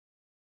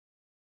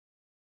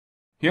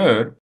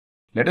Here,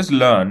 let us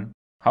learn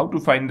how to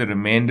find the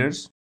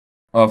remainders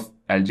of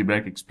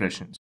algebraic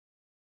expressions.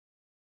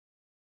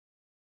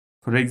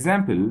 For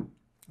example,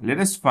 let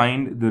us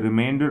find the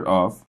remainder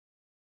of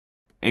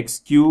x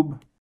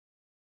cube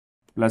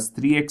plus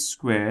 3x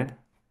square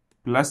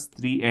plus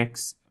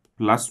 3x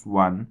plus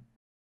 1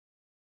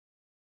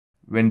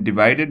 when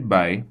divided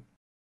by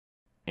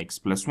x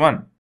plus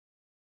 1.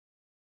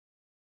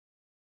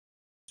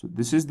 So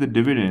this is the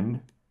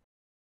dividend,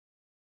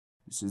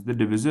 this is the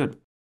divisor.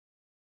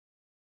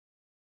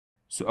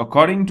 So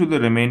according to the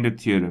remainder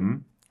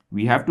theorem,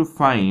 we have to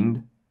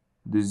find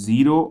the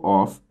 0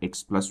 of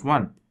x plus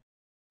 1,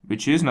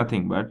 which is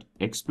nothing but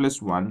x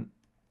plus 1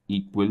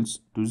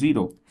 equals to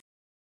 0.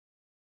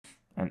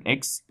 And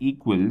x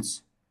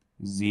equals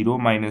 0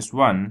 minus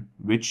 1,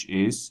 which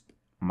is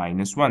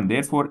minus 1.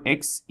 Therefore,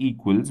 x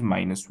equals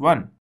minus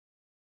 1.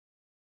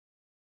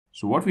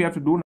 So what we have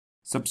to do now,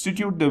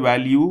 substitute the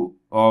value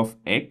of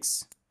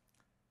x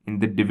in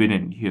the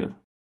dividend here.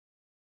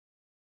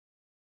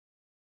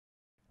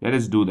 Let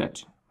us do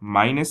that.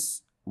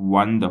 Minus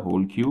 1 the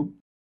whole cube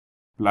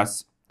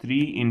plus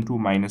 3 into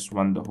minus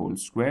 1 the whole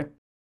square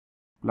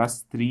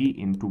plus 3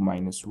 into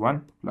minus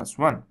 1 plus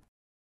 1.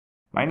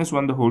 Minus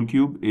 1 the whole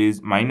cube is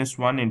minus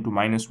 1 into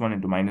minus 1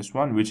 into minus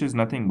 1, which is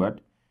nothing but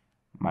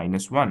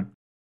minus 1.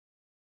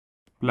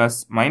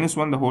 Plus minus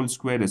 1 the whole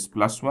square is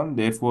plus 1.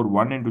 Therefore,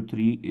 1 into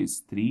 3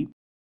 is 3.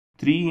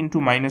 3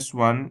 into minus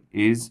 1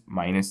 is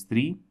minus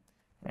 3.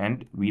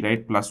 And we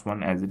write plus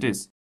 1 as it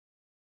is.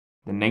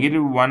 The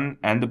negative 1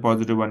 and the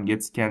positive 1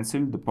 gets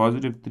cancelled. The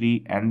positive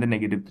 3 and the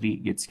negative 3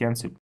 gets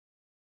cancelled.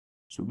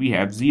 So we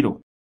have 0.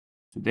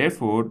 So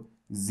therefore,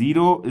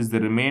 0 is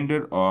the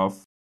remainder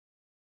of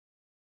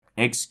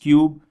x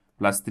cube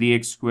plus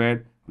 3x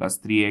squared plus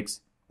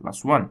 3x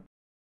plus 1.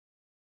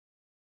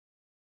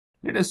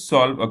 Let us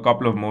solve a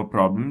couple of more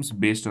problems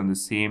based on the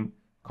same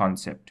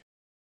concept.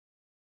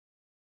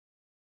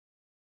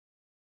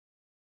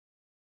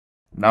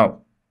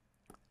 Now,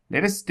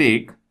 let us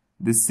take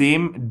the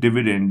same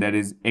dividend, that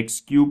is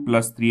x cube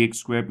plus 3x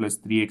squared plus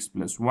 3x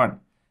plus 1.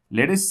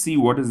 Let us see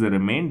what is the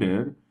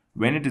remainder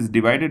when it is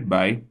divided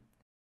by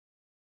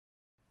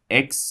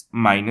x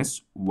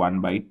minus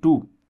 1 by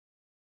 2.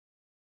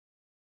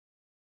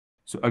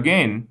 So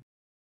again,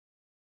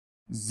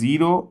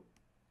 0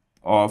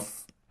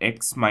 of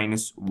x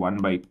minus 1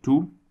 by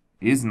 2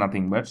 is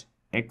nothing but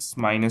x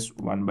minus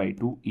 1 by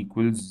 2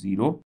 equals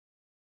 0.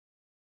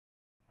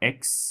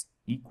 X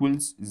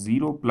equals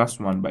 0 plus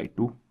 1 by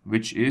 2,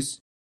 which is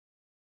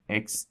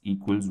x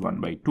equals 1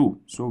 by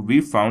 2. So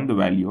we found the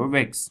value of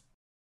x.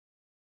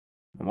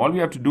 Now all we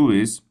have to do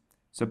is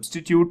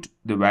substitute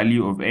the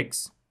value of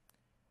x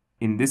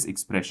in this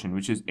expression,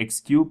 which is x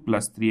cubed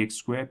plus 3x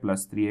squared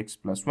plus 3x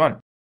plus 1.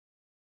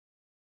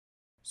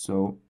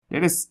 So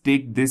let us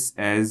take this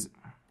as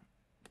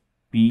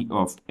p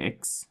of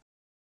x.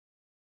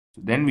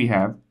 So then we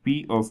have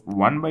p of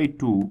 1 by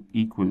 2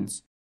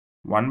 equals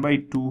 1 by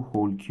 2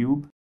 whole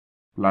cube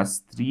plus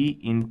 3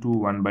 into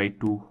 1 by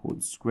 2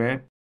 whole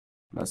square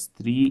plus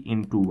 3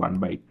 into 1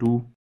 by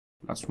 2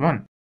 plus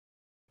 1,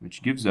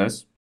 which gives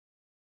us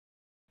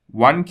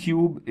 1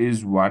 cube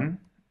is 1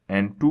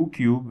 and 2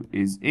 cube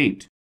is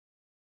 8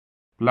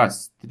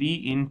 plus 3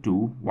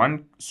 into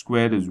 1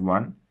 square is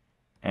 1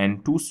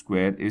 and 2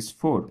 square is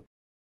 4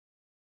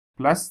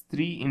 plus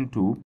 3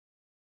 into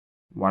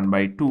 1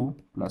 by 2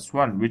 plus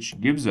 1,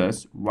 which gives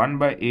us 1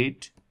 by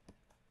 8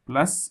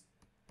 plus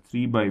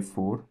 3 by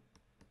 4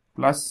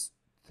 plus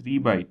 3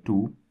 by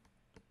 2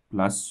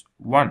 plus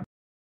 1.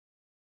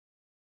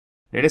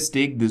 Let us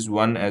take this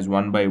 1 as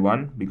 1 by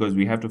 1 because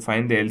we have to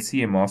find the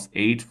LCM of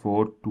 8,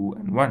 4, 2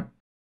 and 1.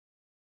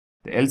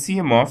 The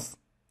LCM of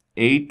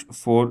 8,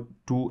 4,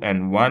 2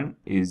 and 1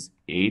 is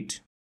 8.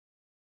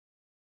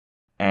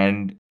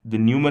 And the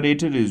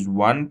numerator is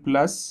 1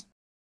 plus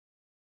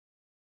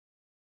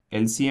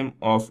LCM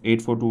of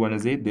 8, 4, 2, 1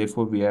 is 8.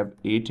 Therefore, we have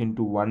 8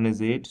 into 1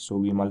 is 8. So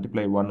we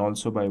multiply 1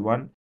 also by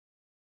 1.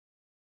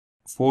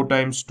 4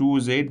 times 2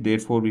 is 8.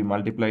 Therefore, we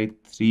multiply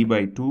 3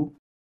 by 2.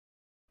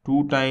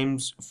 2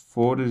 times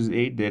 4 is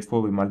 8.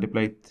 Therefore, we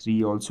multiply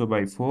 3 also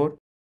by 4.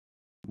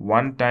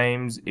 1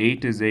 times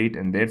 8 is 8.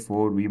 And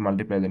therefore, we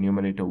multiply the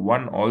numerator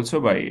 1 also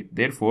by 8.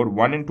 Therefore,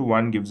 1 into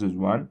 1 gives us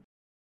 1.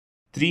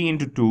 3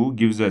 into 2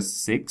 gives us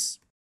 6.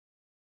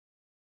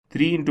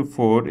 3 into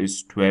 4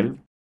 is 12.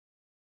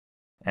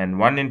 And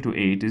 1 into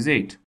 8 is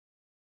 8,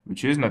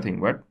 which is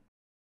nothing but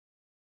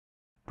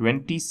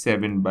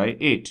 27 by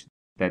 8.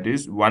 That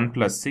is 1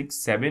 plus 6,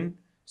 7.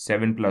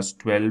 7 plus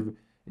 12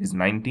 is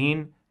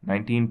 19.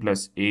 19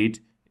 plus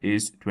 8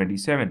 is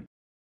 27.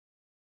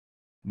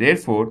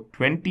 Therefore,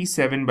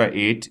 27 by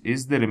 8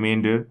 is the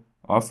remainder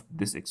of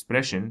this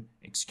expression,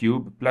 x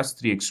cubed plus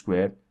 3x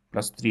squared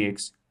plus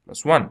 3x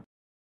plus 1.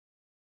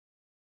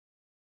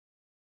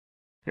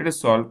 Let us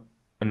solve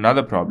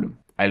another problem.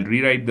 I'll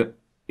rewrite the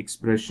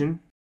expression,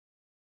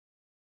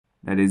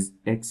 that is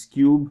x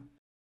cubed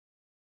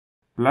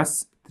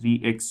plus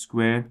 3x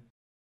squared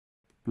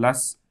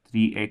plus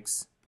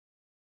 3x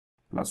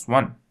plus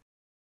 1.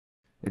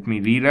 let me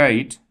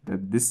rewrite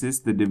that this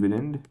is the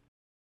dividend.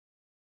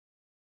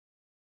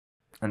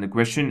 And the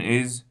question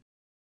is,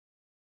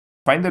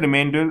 find the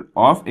remainder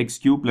of x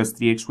cubed plus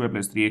 3x squared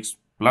plus 3x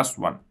plus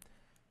 1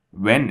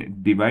 when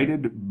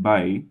divided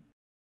by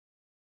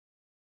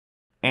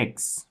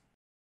x.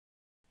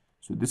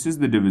 So this is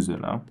the divisor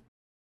now.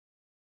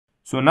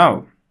 So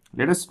now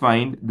let us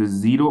find the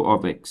 0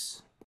 of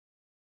x.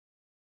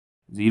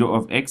 0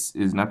 of x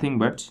is nothing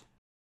but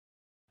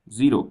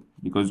 0,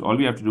 because all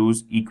we have to do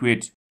is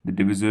equate the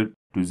divisor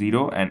to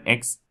 0 and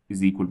x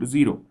is equal to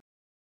 0.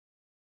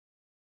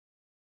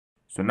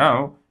 So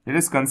now let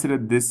us consider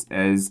this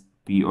as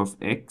p of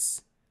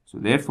x. So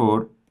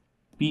therefore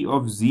p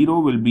of 0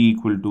 will be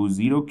equal to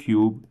 0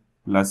 cube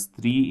plus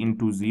 3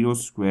 into 0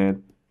 square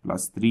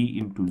plus 3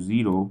 into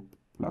 0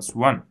 plus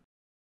 1.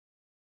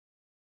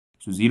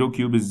 So 0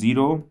 cube is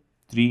 0,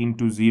 3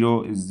 into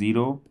 0 is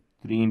 0,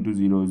 3 into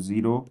 0 is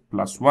 0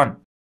 plus 1.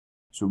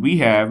 So we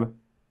have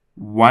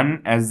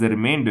 1 as the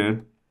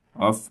remainder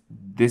of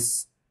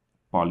this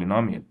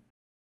polynomial.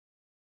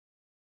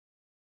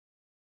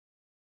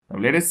 Now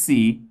let us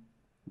see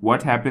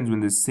what happens when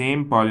the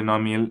same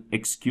polynomial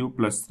x cubed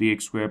plus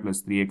 3x squared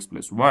plus 3x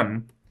plus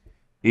 1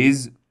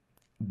 is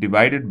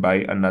divided by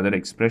another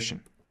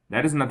expression.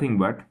 That is nothing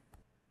but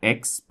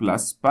x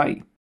plus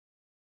pi.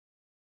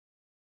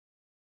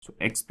 So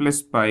x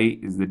plus pi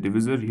is the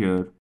divisor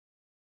here.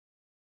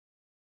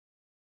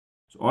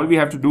 So all we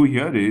have to do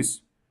here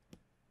is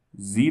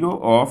 0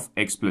 of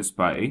x plus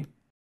pi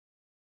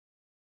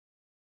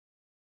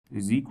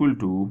is equal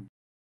to,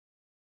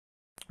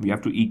 we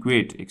have to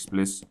equate x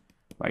plus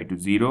pi to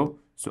 0.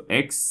 So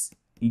x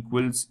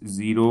equals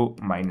 0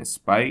 minus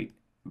pi,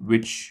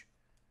 which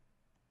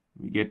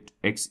we get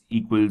x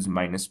equals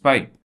minus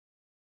pi.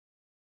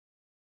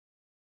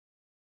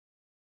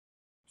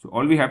 So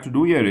all we have to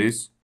do here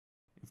is,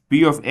 if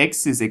p of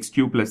x is x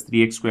cubed plus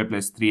 3x squared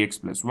plus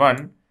 3x plus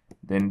 1,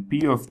 then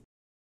p of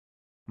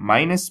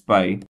minus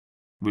pi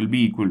will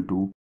be equal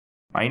to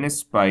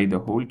minus pi the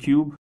whole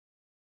cube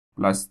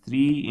plus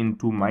 3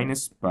 into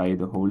minus pi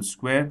the whole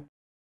square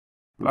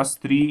plus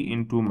 3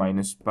 into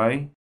minus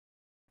pi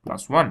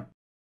plus 1,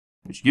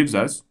 which gives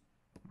us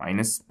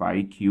minus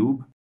pi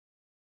cube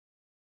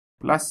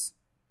plus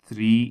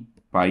 3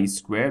 pi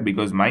square,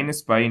 because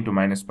minus pi into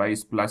minus pi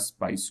is plus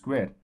pi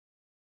square,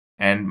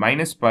 and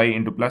minus pi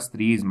into plus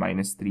 3 is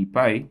minus 3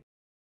 pi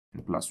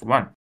and plus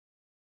 1.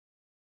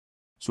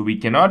 So we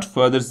cannot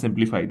further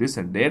simplify this,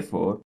 and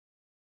therefore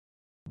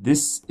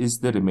this is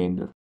the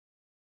remainder.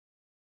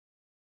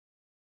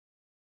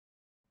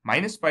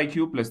 Minus pi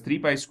cube plus 3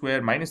 pi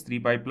square minus 3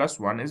 pi plus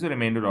 1 is the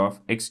remainder of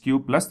x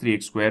cube plus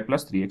 3x square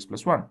plus 3x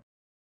plus 1.